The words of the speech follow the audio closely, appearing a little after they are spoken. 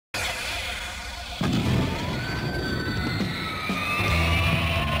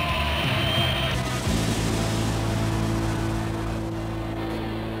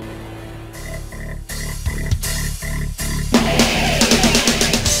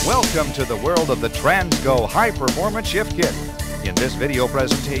Welcome to the world of the TransGo High Performance Shift Kit. In this video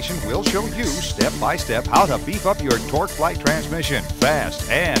presentation, we'll show you step by step how to beef up your torque flight transmission fast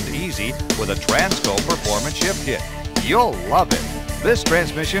and easy with a TransGo Performance Shift Kit. You'll love it. This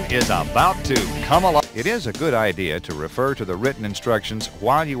transmission is about to come alive. It is a good idea to refer to the written instructions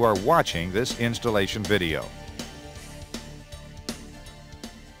while you are watching this installation video.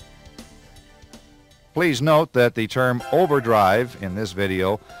 Please note that the term overdrive in this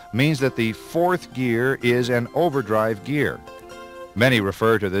video means that the fourth gear is an overdrive gear. Many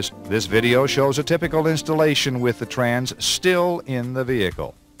refer to this video shows a typical installation with the trans still in the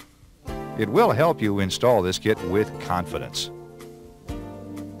vehicle. It will help you install this kit with confidence.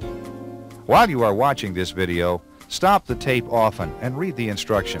 While you are watching this video, stop the tape often and read the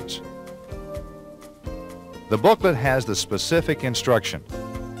instructions. The booklet has the specific instruction.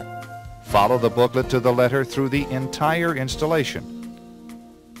 Follow the booklet to the letter through the entire installation.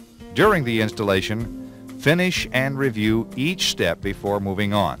 During the installation, finish and review each step before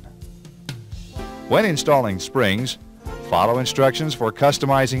moving on. When installing springs, follow instructions for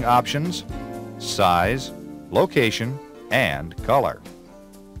customizing options, size, location, and color.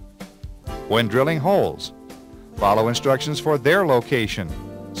 When drilling holes, follow instructions for their location,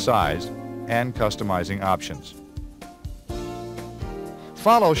 size, and customizing options.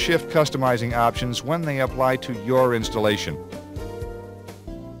 Follow shift customizing options when they apply to your installation.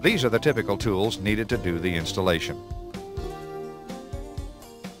 These are the typical tools needed to do the installation.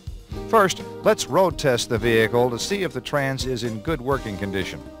 First, let's road test the vehicle to see if the trans is in good working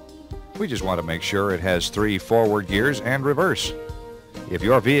condition. We just want to make sure it has 3 forward gears and reverse. If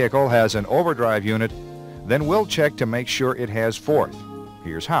your vehicle has an overdrive unit, then we'll check to make sure it has 4th.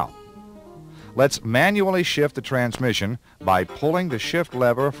 Here's how. Let's manually shift the transmission by pulling the shift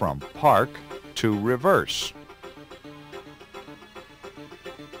lever from park to reverse.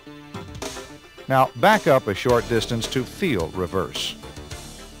 Now back up a short distance to feel reverse.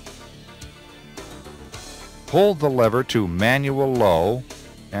 Pull the lever to manual low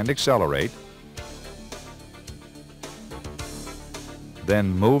and accelerate.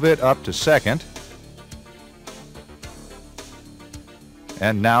 Then move it up to second.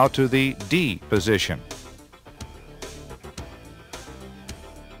 And now to the D position.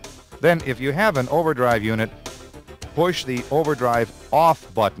 Then if you have an overdrive unit, push the overdrive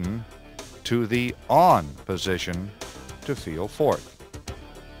off button to the on position to feel 4th.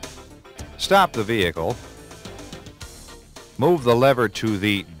 Stop the vehicle. Move the lever to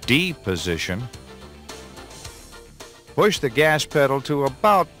the D position. Push the gas pedal to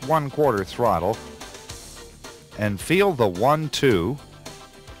about 1/4 throttle and feel the 1-2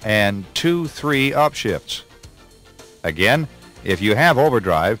 and 2-3 upshifts. Again, if you have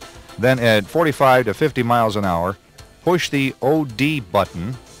overdrive, then at 45 to 50 miles an hour, push the OD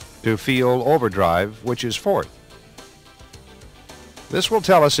button to feel overdrive, which is 4th. This will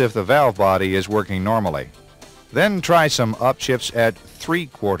tell us if the valve body is working normally. Then try some upshifts at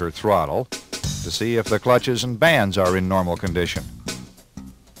 3/4 throttle to see if the clutches and bands are in normal condition.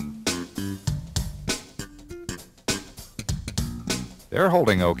 They're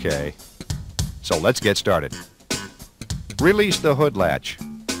holding okay. So let's get started. Release the hood latch.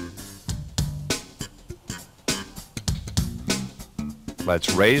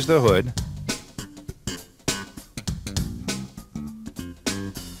 Let's raise the hood.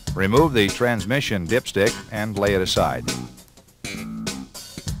 Remove the transmission dipstick and lay it aside.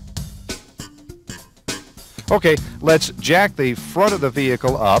 Okay, let's jack the front of the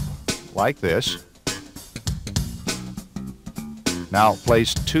vehicle up like this. Now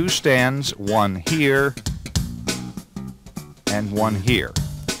place 2 stands, one here and one here.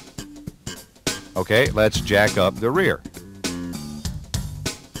 Okay, let's jack up the rear.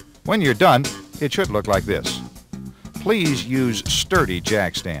 When you're done, it should look like this. Please use sturdy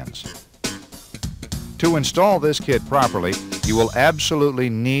jack stands. To install this kit properly, you will absolutely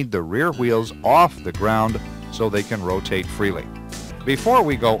need the rear wheels off the ground so they can rotate freely. Before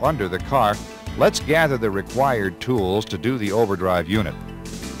we go under the car, let's gather the required tools to do the overdrive unit.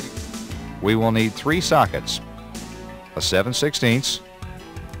 We will need 3 sockets, a 7/16,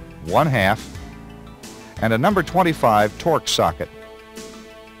 1/2, and a number 25 torque socket.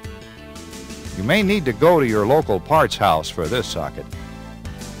 You may need to go to your local parts house for this socket.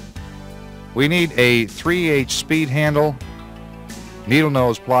 We need a 3/8 speed handle, needle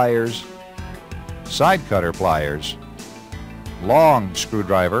nose pliers, side cutter pliers, long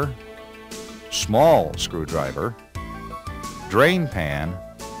screwdriver, small screwdriver, drain pan,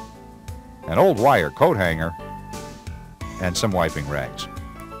 an old wire coat hanger, and some wiping rags.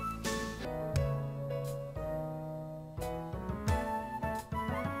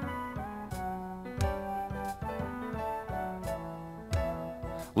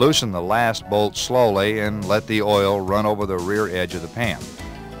 Loosen the last bolt slowly and let the oil run over the rear edge of the pan.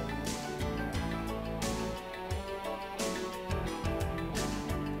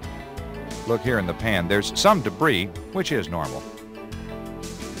 Look here in the pan, there's some debris, which is normal.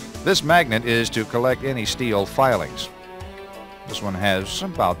 This magnet is to collect any steel filings. This one has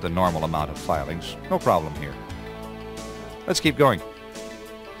about the normal amount of filings. No problem here. Let's keep going.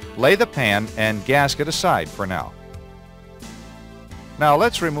 Lay the pan and gasket aside for now. Now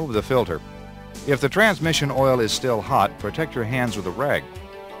let's remove the filter. If the transmission oil is still hot, protect your hands with a rag.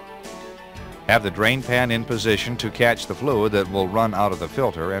 Have the drain pan in position to catch the fluid that will run out of the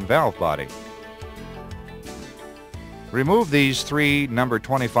filter and valve body. Remove these 3 number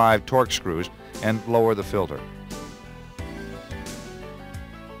 25 torque screws and lower the filter.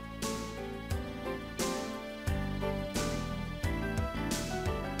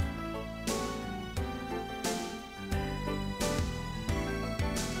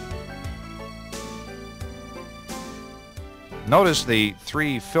 Notice the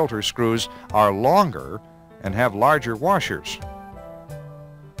 3 filter screws are longer and have larger washers.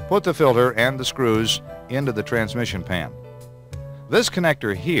 Put the filter and the screws into the transmission pan. This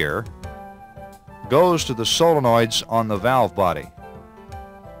connector here goes to the solenoids on the valve body.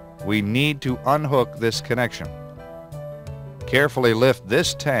 We need to unhook this connection. Carefully lift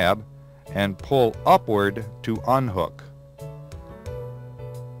this tab and pull upward to unhook.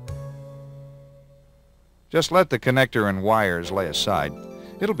 Just let the connector and wires lay aside.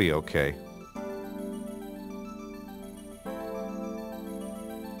 It'll be okay.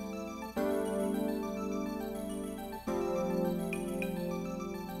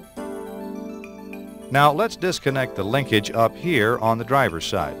 Now let's disconnect the linkage up here on the driver's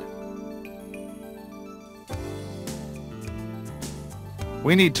side.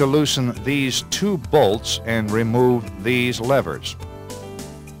 We need to loosen these 2 bolts and remove these levers.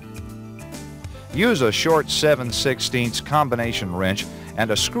 Use a short 7/16 combination wrench and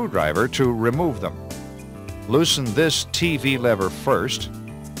a screwdriver to remove them. Loosen this TV lever first.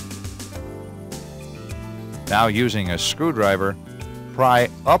 Now using a screwdriver, pry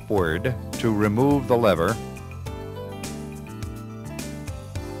upward to remove the lever,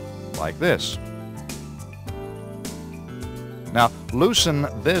 like this. Now loosen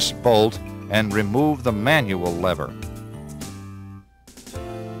this bolt and remove the manual lever.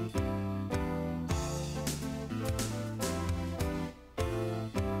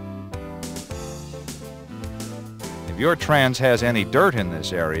 If your trans has any dirt in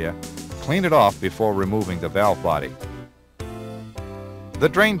this area, clean it off before removing the valve body. The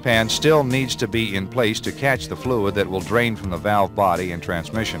drain pan still needs to be in place to catch the fluid that will drain from the valve body and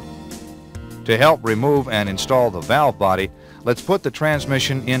transmission. To help remove and install the valve body, let's put the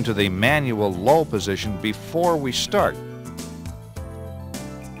transmission into the manual low position before we start.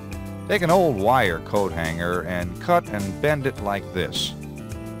 Take an old wire coat hanger and cut and bend it like this.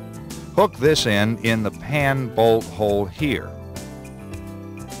 Hook this end in the pan bolt hole here.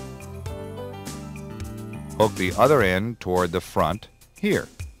 Hook the other end toward the front here.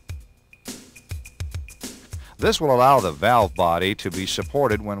 This will allow the valve body to be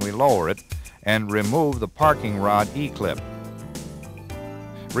supported when we lower it and remove the parking rod E-clip.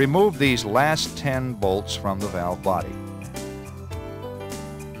 Remove these last 10 bolts from the valve body.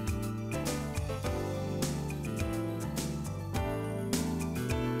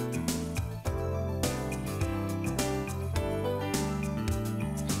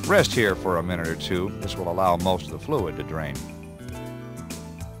 Rest here for a minute or two. This will allow most of the fluid to drain.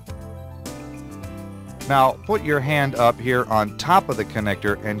 Now put your hand up here on top of the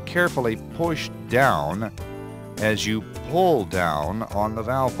connector and carefully push down as you pull down on the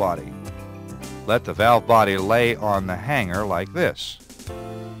valve body. Let the valve body lay on the hanger like this.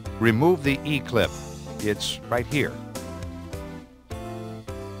 Remove the E-clip. It's right here.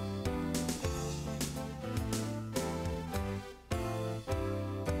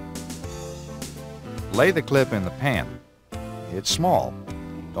 Lay the clip in the pan. It's small.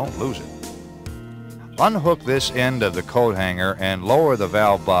 Don't lose it. Unhook this end of the coat hanger and lower the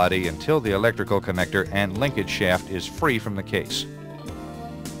valve body until the electrical connector and linkage shaft is free from the case.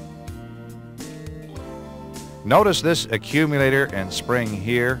 Notice this accumulator and spring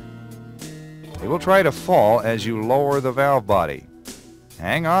here. They will try to fall as you lower the valve body.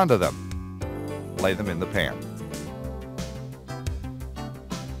 Hang on to them. Lay them in the pan.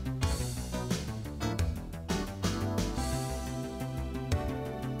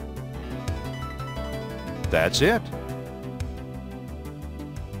 That's it.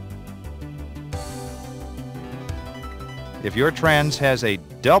 If your trans has a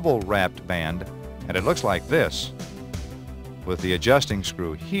double wrapped band and it looks like this, with the adjusting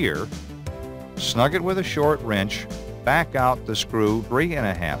screw here, snug it with a short wrench, back out the screw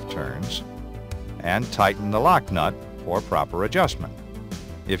 3½ turns, and tighten the lock nut for proper adjustment.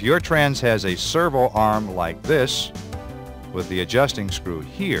 If your trans has a servo arm like this, with the adjusting screw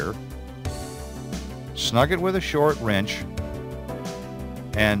here, snug it with a short wrench,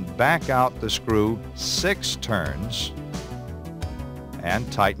 and back out the screw 6 turns,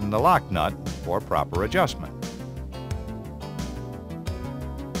 and tighten the lock nut for proper adjustment.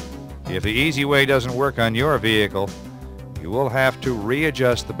 If the easy way doesn't work on your vehicle, you will have to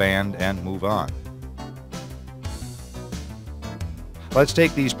readjust the band and move on. Let's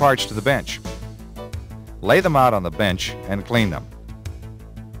take these parts to the bench. Lay them out on the bench and clean them.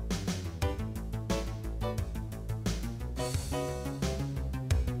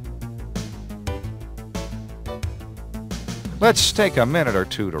 Let's take a minute or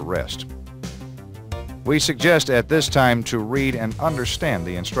two to rest. We suggest at this time to read and understand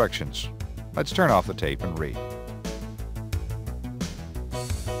the instructions. Let's turn off the tape and read.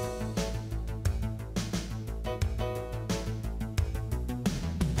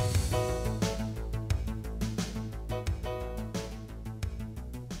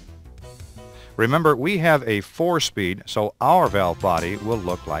 Remember, we have a 4-speed, so our valve body will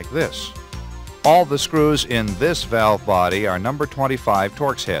look like this. All the screws in this valve body are number 25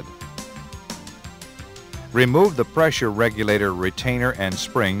 Torx head. Remove the pressure regulator retainer and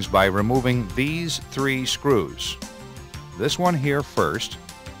springs by removing these 3 screws. This one here first,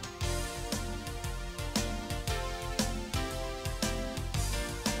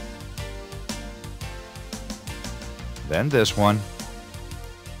 then this one,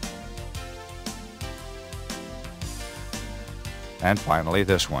 and finally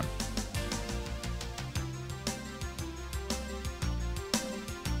this one.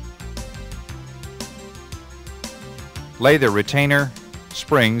 Lay the retainer,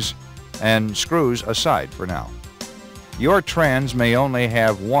 springs, and screws aside for now. Your trans may only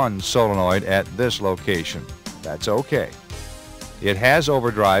have one solenoid at this location. That's okay. It has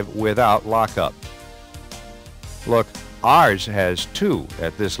overdrive without lockup. Look, ours has 2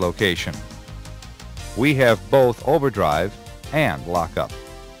 at this location. We have both overdrive and lockup.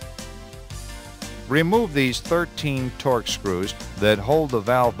 Remove these 13 Torx screws that hold the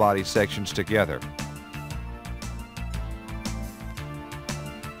valve body sections together.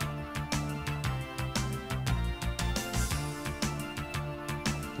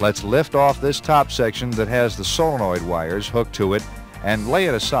 Let's lift off this top section that has the solenoid wires hooked to it and lay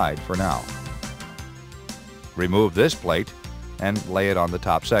it aside for now. Remove this plate and lay it on the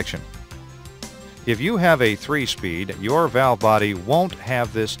top section. If you have a 3-speed, your valve body won't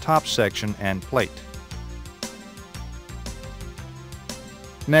have this top section and plate.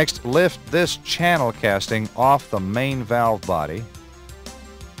 Next, lift this channel casting off the main valve body.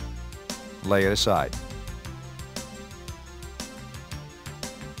 Lay it aside.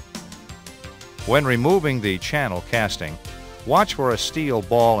 When removing the channel casting, watch for a steel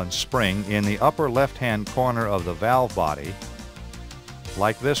ball and spring in the upper left-hand corner of the valve body,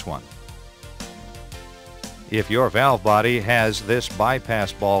 like this one. If your valve body has this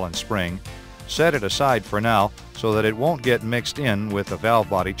bypass ball and spring, set it aside for now so that it won't get mixed in with the valve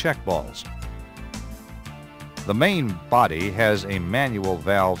body check balls. The main body has a manual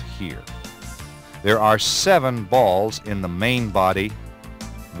valve here. There are 7 balls in the main body,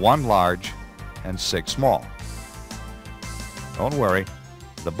 1 large and 6 small. Don't worry,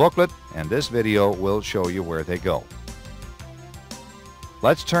 the booklet and this video will show you where they go.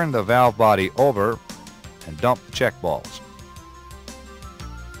 Let's turn the valve body over and dump the check balls.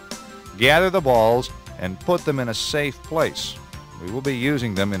 Gather the balls and put them in a safe place. We will be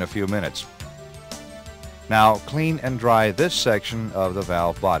using them in a few minutes. Now clean and dry this section of the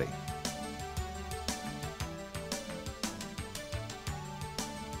valve body.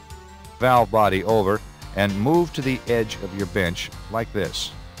 Valve body over and move to the edge of your bench like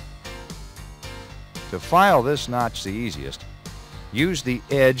this. To file this notch the easiest, use the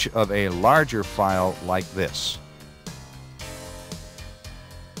edge of a larger file like this.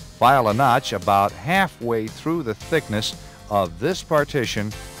 File a notch about halfway through the thickness of this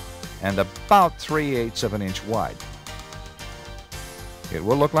partition and about 3/8 of an inch wide. It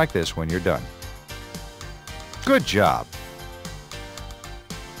will look like this when you're done. Good job!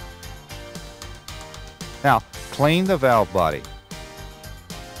 Now, clean the valve body.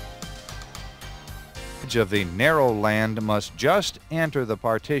 The edge of the narrow land must just enter the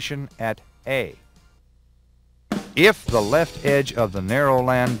partition at A. If the left edge of the narrow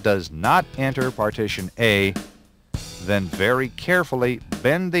land does not enter partition A, Then very carefully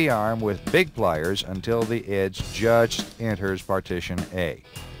bend the arm with big pliers until the edge just enters partition A.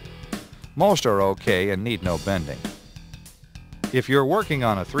 Most are okay and need no bending. If you're working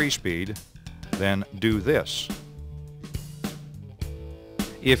on a 3-speed, then do this.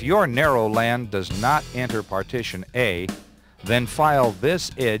 If your narrow land does not enter partition A, then file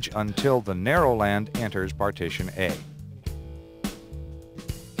this edge until the narrow land enters partition A.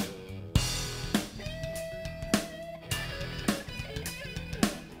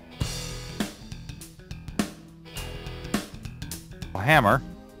 Hammer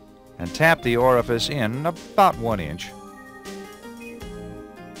and tap the orifice in about 1 inch.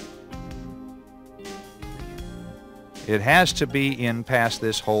 It has to be in past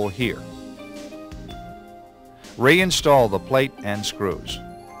this hole here. Reinstall the plate and screws.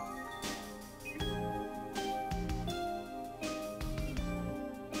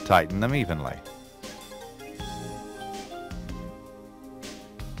 Tighten them evenly.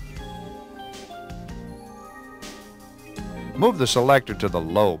 Move the selector to the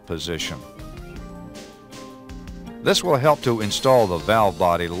low position. This will help to install the valve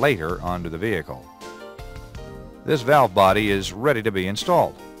body later onto the vehicle. This valve body is ready to be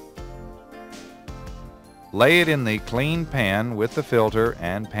installed. Lay it in the clean pan with the filter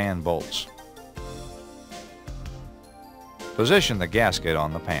and pan bolts. Position the gasket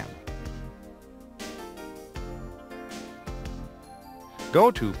on the pan. Go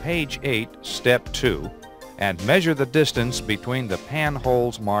to page 8, step 2, and measure the distance between the pan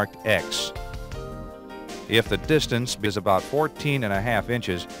holes marked X. If the distance is about 14.5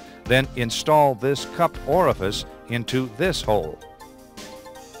 inches, then install this cupped orifice into this hole.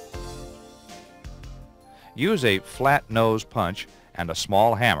 Use a flat nose punch and a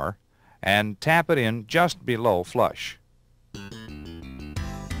small hammer and tap it in just below flush.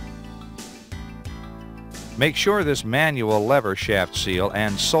 Make sure this manual lever shaft seal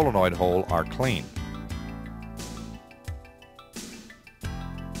and solenoid hole are clean.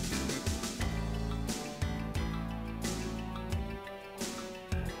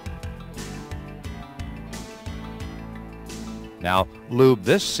 Now lube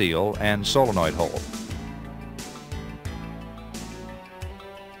this seal and solenoid hole.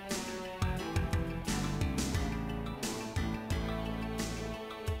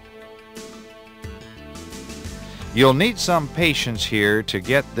 You'll need some patience here to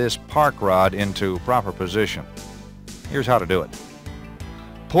get this park rod into proper position. Here's how to do it.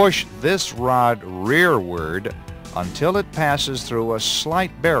 Push this rod rearward until it passes through a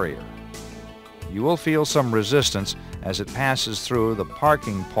slight barrier. You will feel some resistance as it passes through the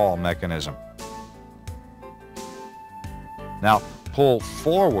parking pawl mechanism. Now pull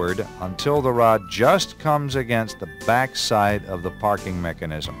forward until the rod just comes against the back side of the parking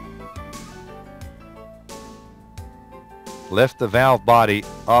mechanism. Lift the valve body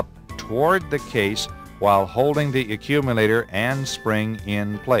up toward the case while holding the accumulator and spring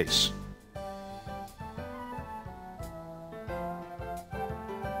in place.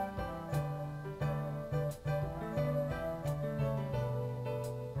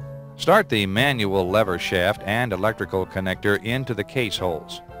 Start the manual lever shaft and electrical connector into the case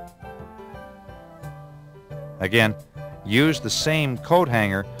holes. Again, use the same coat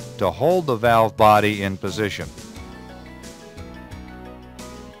hanger to hold the valve body in position.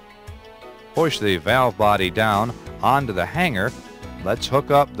 Push the valve body down onto the hanger. Let's hook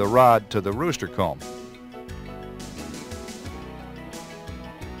up the rod to the rooster comb.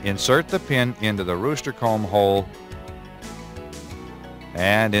 Insert the pin into the rooster comb hole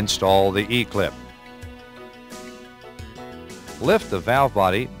and install the E-clip. Lift the valve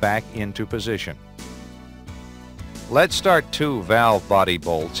body back into position. Let's start 2 valve body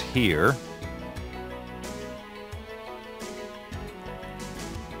bolts here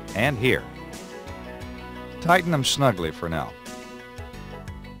and here. Tighten them snugly for now.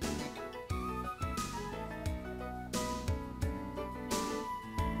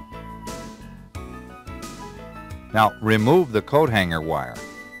 Now remove the coat hanger wire.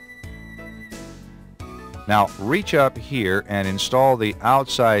 Now reach up here and install the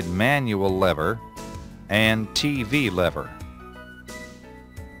outside manual lever and TV lever.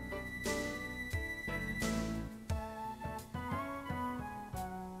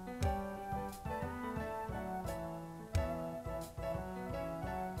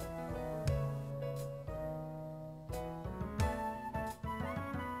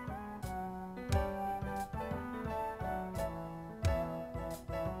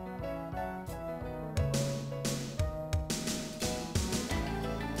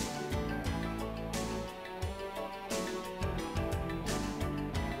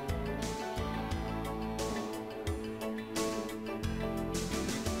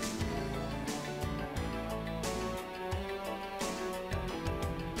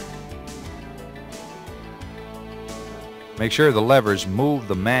 Make sure the levers move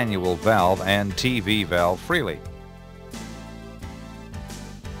the manual valve and TV valve freely.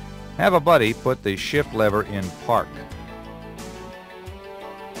 Have a buddy put the shift lever in park.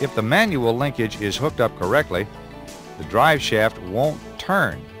 If the manual linkage is hooked up correctly, the drive shaft won't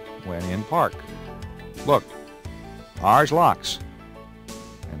turn when in park. Look, ours locks,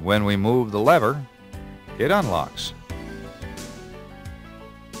 and when we move the lever, it unlocks.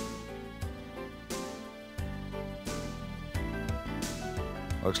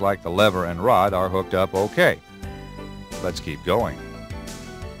 Looks like the lever and rod are hooked up okay. Let's keep going.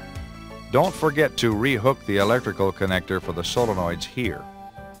 Don't forget to re-hook the electrical connector for the solenoids here.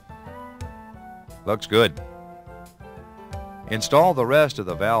 Looks good. Install the rest of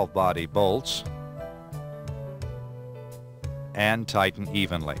the valve body bolts and tighten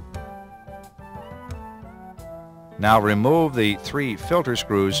evenly. Now remove the 3 filter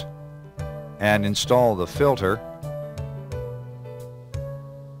screws and install the filter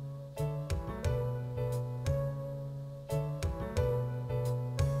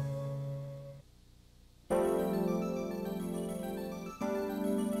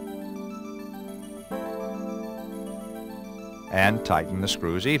and tighten the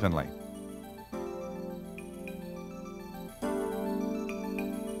screws evenly.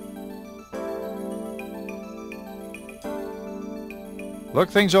 Look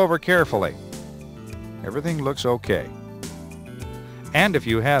things over carefully. Everything looks okay. And if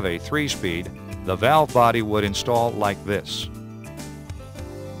you have a 3-speed, the valve body would install like this.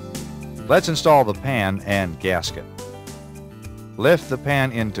 Let's install the pan and gasket. Lift the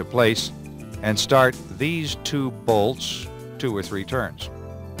pan into place and start these 2 bolts 2 or 3 turns.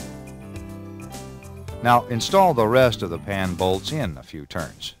 Now install the rest of the pan bolts in a few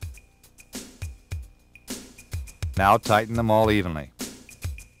turns. Now tighten them all evenly.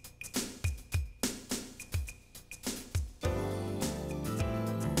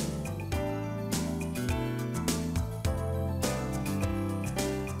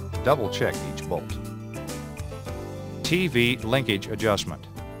 Double check each bolt. TV linkage adjustment.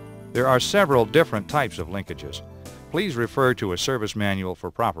 There are several different types of linkages. Please refer to a service manual for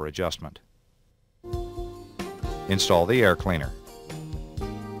proper adjustment. Install the air cleaner.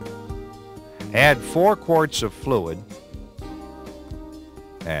 Add 4 quarts of fluid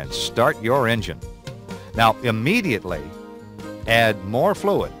and start your engine. Now immediately add more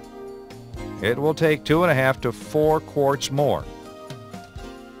fluid. It will take 2.5 to 4 quarts more.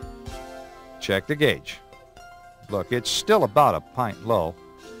 Check the gauge. Look, it's still about a pint low.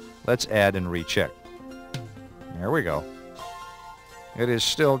 Let's add and recheck. There we go. It is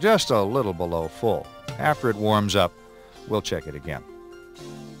still just a little below full. After it warms up, we'll check it again.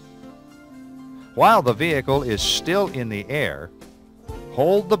 While the vehicle is still in the air,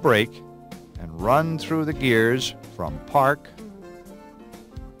 hold the brake and run through the gears from park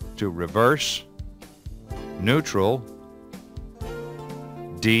to reverse, neutral,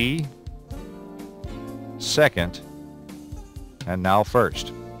 D, second, and now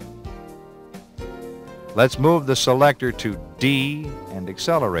first. Let's move the selector to D and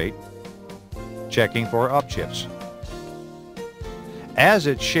accelerate, checking for upshifts. As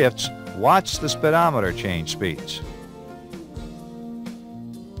it shifts, watch the speedometer change speeds.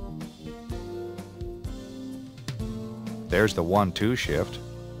 There's the 1-2 shift,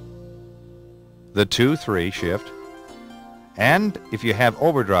 the 2-3 shift, and if you have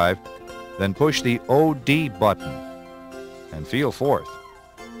overdrive, then push the OD button and feel fourth.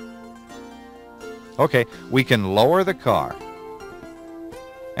 Okay, we can lower the car.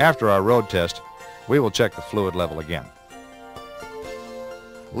 After our road test, we will check the fluid level again.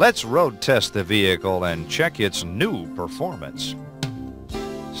 Let's road test the vehicle and check its new performance.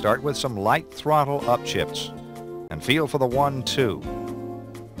 Start with some light throttle upshifts and feel for the 1-2,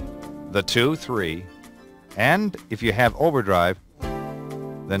 the 2-3, and if you have overdrive,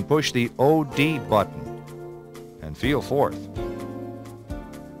 then push the OD button and feel fourth.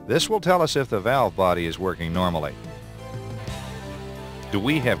 This will tell us if the valve body is working normally. Do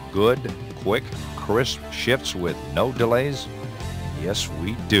we have good, quick, crisp shifts with no delays? Yes,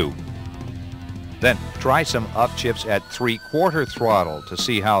 we do. Then try some upshifts at 3/4 throttle to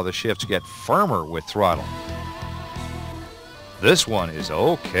see how the shifts get firmer with throttle. This one is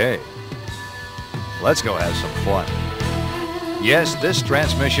okay. Let's go have some fun. Yes, this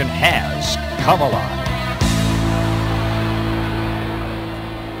transmission has come alive.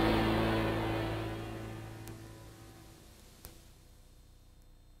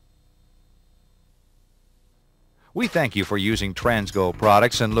 We thank you for using TransGo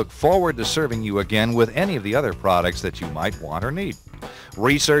products and look forward to serving you again with any of the other products that you might want or need.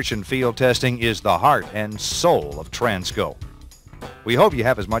 Research and field testing is the heart and soul of TransGo. We hope you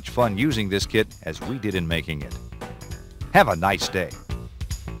have as much fun using this kit as we did in making it. Have a nice day.